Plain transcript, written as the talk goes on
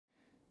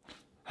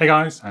Hey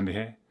guys, Andy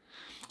here.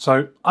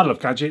 So I love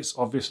gadgets,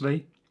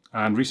 obviously,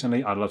 and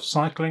recently I love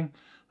cycling.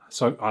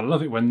 So I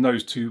love it when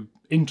those two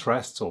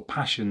interests or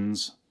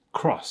passions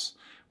cross,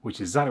 which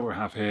is exactly what we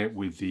have here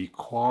with the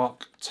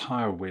Quarq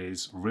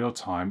Tyrewiz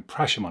real-time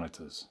pressure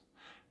monitors,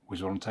 which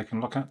is what I'm taking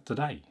a look at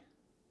today.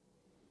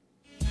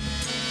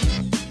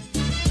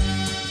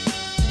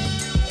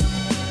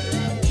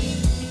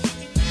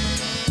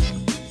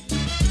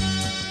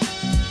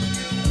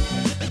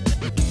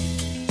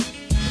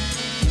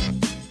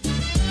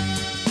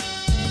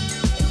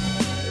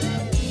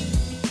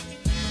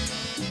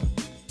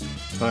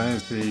 So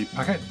here's the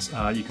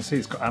packet. You can see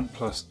it's got ANT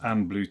Plus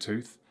and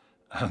Bluetooth,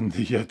 and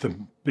the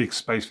big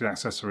space for the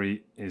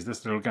accessory is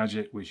this little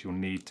gadget which you'll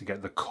need to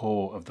get the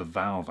core of the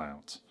valve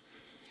out.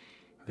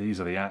 These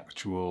are the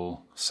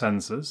actual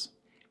sensors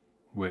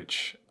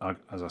which,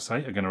 as I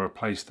say, are going to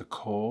replace the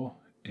core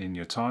in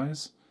your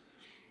tyres,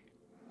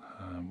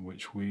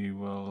 which we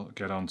will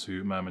get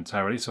onto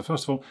momentarily. So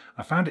first of all,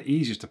 I found it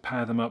easiest to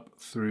pair them up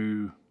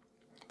through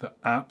the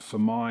app for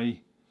my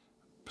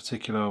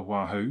particular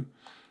Wahoo.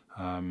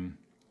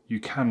 You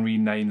can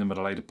rename them at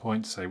a later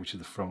point, say which is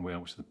the front wheel,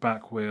 which is the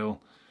back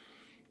wheel.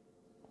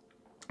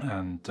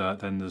 And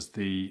then there's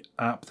the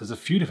app. There's a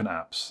few different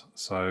apps.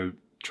 So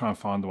try and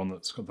find the one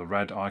that's got the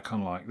red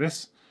icon like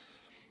this.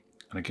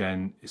 And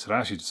again, it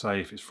allows you to say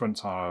if it's front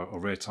tyre or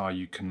rear tyre,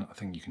 I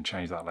think you can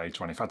change that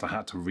later on. In fact, I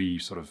had to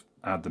sort of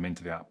add them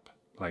into the app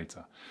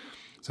later.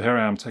 So here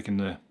I am taking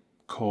the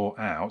core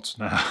out.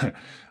 Now, I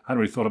hadn't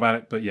really thought about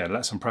it, but yeah,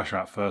 let some pressure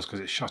out first because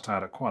it's shot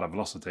out at quite a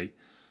velocity.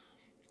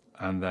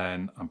 And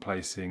then I'm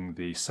placing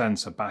the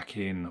sensor back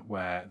in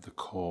where the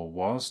core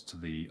was to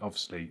the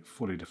obviously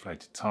fully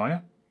deflated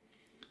tyre.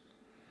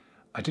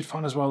 I did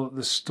find as well that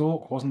the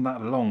stalk wasn't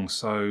that long,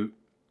 so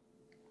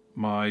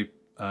my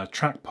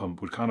track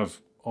pump would kind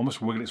of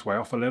almost wiggle its way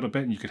off a little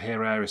bit and you could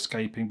hear air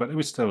escaping, but it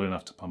was still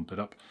enough to pump it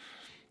up.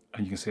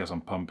 And you can see as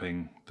I'm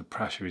pumping, the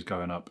pressure is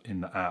going up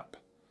in the app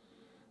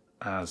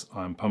as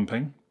I'm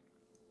pumping.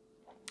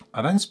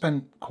 I then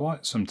spent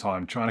quite some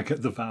time trying to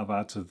get the valve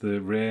out of the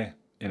rear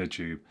inner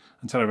tube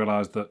until I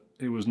realised that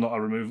it was not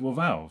a removable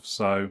valve.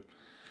 So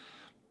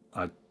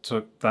I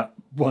took that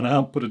one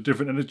out, put a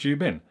different inner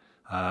tube in,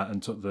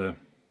 and took the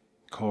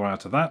core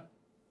out of that,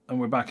 and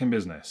we're back in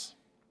business.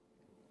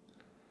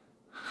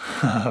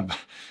 I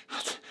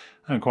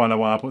don't quite know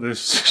why I put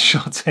this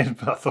shot in,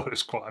 but I thought it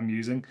was quite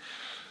amusing.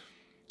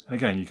 And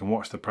again, you can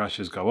watch the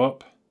pressures go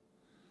up.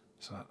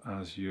 So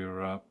as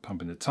you're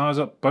pumping the tyres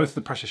up, both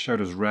the pressure showed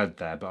as red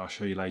there, but I'll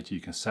show you later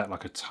you can set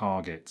like a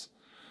target.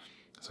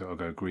 So it'll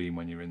go green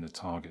when you're in the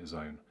target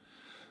zone.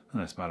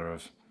 And it's a matter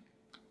of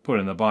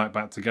putting the bike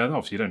back together.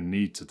 Obviously you don't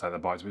need to take the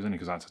bike, but it's only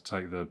because I had to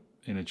take the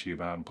inner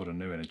tube out and put a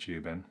new inner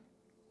tube in.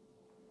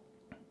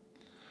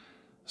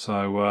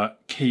 So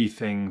key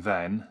thing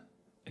then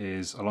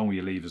is, along with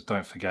your levers,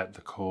 don't forget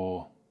the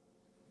core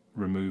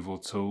removal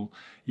tool.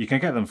 You can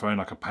get them for only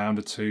like £1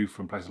 or £2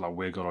 from places like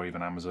Wiggle or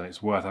even Amazon.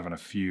 It's worth having a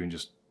few and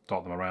just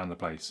dot them around the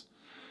place.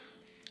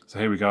 So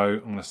here we go.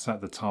 I'm going to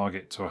set the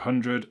target to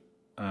 100.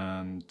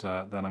 And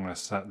then I'm going to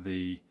set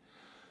the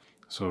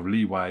sort of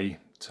leeway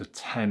to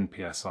 10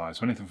 psi.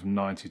 So anything from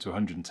 90 to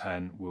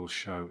 110 will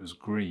show as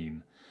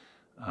green.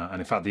 And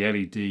in fact, the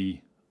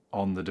LED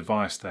on the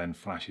device then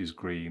flashes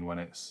green when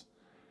it's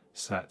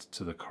set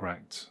to the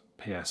correct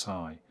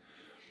psi. And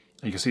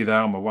you can see there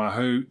on my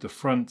Wahoo, the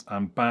front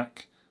and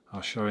back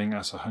are showing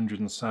as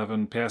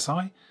 107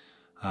 psi.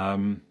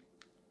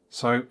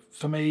 So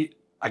for me,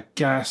 I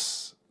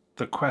guess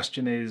the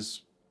question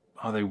is,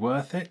 are they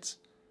worth it?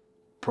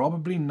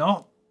 Probably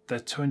not. They're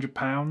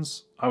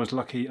 £200. I was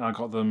lucky I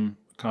got them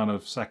kind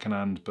of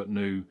second-hand but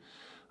new,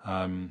 so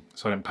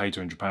I didn't pay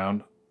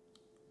 £200.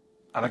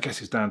 And I guess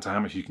it's down to how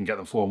much you can get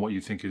them for and what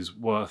you think is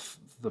worth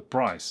the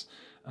price.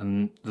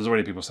 And there's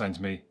already people saying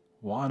to me,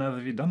 why on earth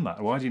have you done that?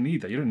 Why do you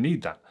need that? You don't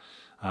need that.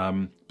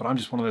 But I'm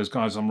just one of those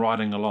guys, I'm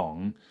riding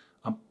along,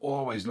 I'm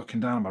always looking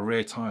down at my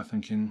rear tyre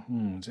thinking,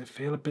 does it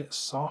feel a bit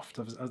soft?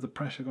 Has the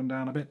pressure gone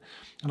down a bit?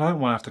 And I don't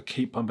want to have to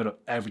keep pumping up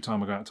every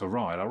time I go out to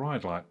ride. I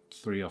ride like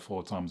 3 or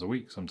 4 times a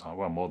week sometimes,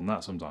 well, more than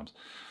that sometimes.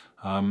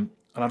 And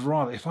I'd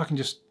rather, if I can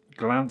just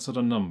glance at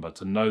a number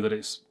to know that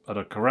it's at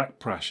a correct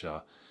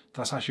pressure,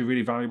 that's actually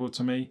really valuable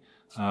to me.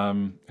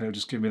 It'll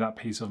just give me that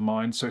peace of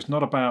mind. So it's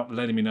not about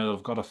letting me know that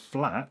I've got a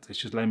flat, it's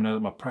just letting me know that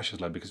my pressure's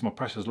low, because if my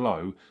pressure's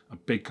low, a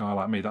big guy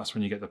like me, that's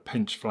when you get the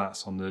pinch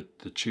flats on the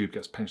tube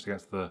gets pinched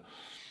against the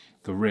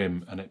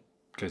rim and it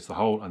goes the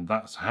hole, and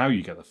that's how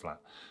you get the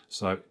flat.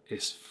 So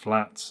it's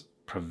flat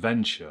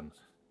prevention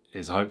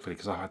is hopefully,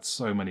 because I've had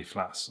so many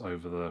flats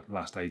over the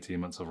last 18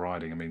 months of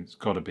riding. I mean, it's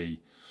got to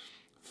be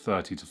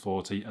 30 to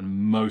 40, and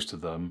most of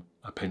them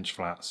are pinch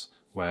flats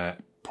where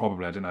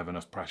probably I didn't have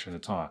enough pressure in the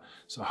tyre.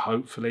 So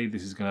hopefully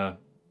this is going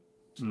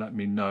to let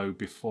me know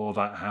before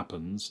that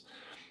happens,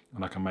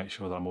 and I can make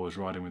sure that I'm always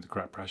riding with the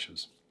correct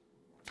pressures.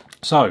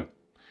 So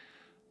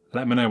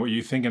let me know what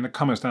you think in the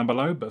comments down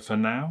below, but for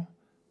now,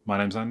 my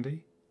name's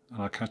Andy,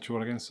 and I'll catch you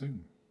all again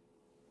soon.